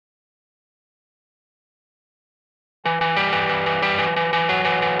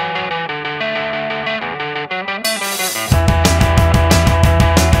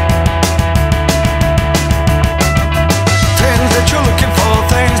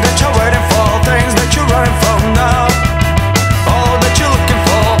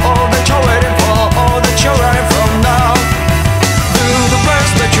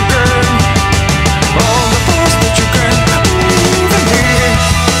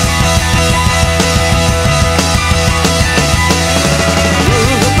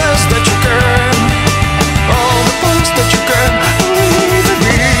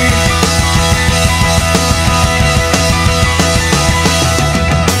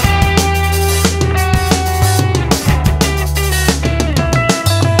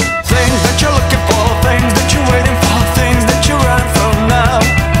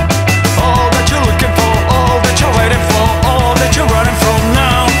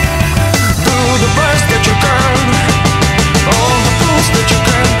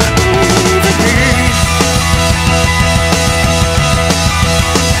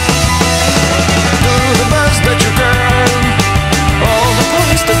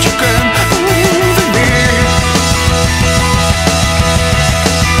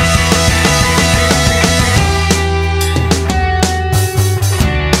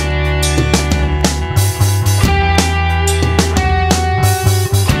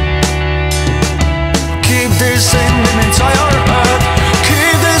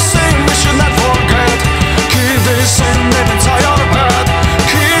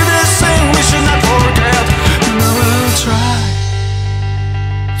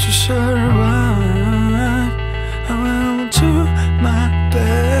to survive. I will do my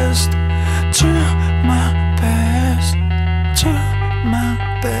best, do my best, do my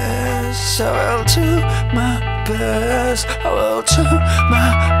best. I will do my best, I will do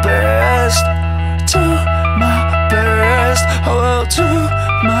my best, do my best. I will do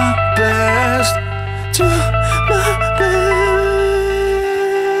my best, do my best.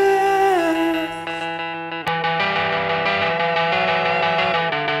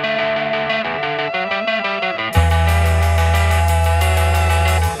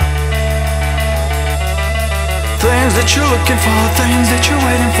 Things that you're looking for, things that you're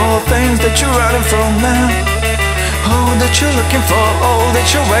waiting for, things that you're running from now. All that you're looking for, all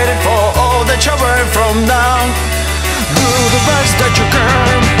that you're waiting for, all that you're running from now. Do the best that you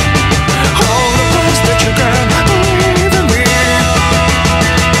can.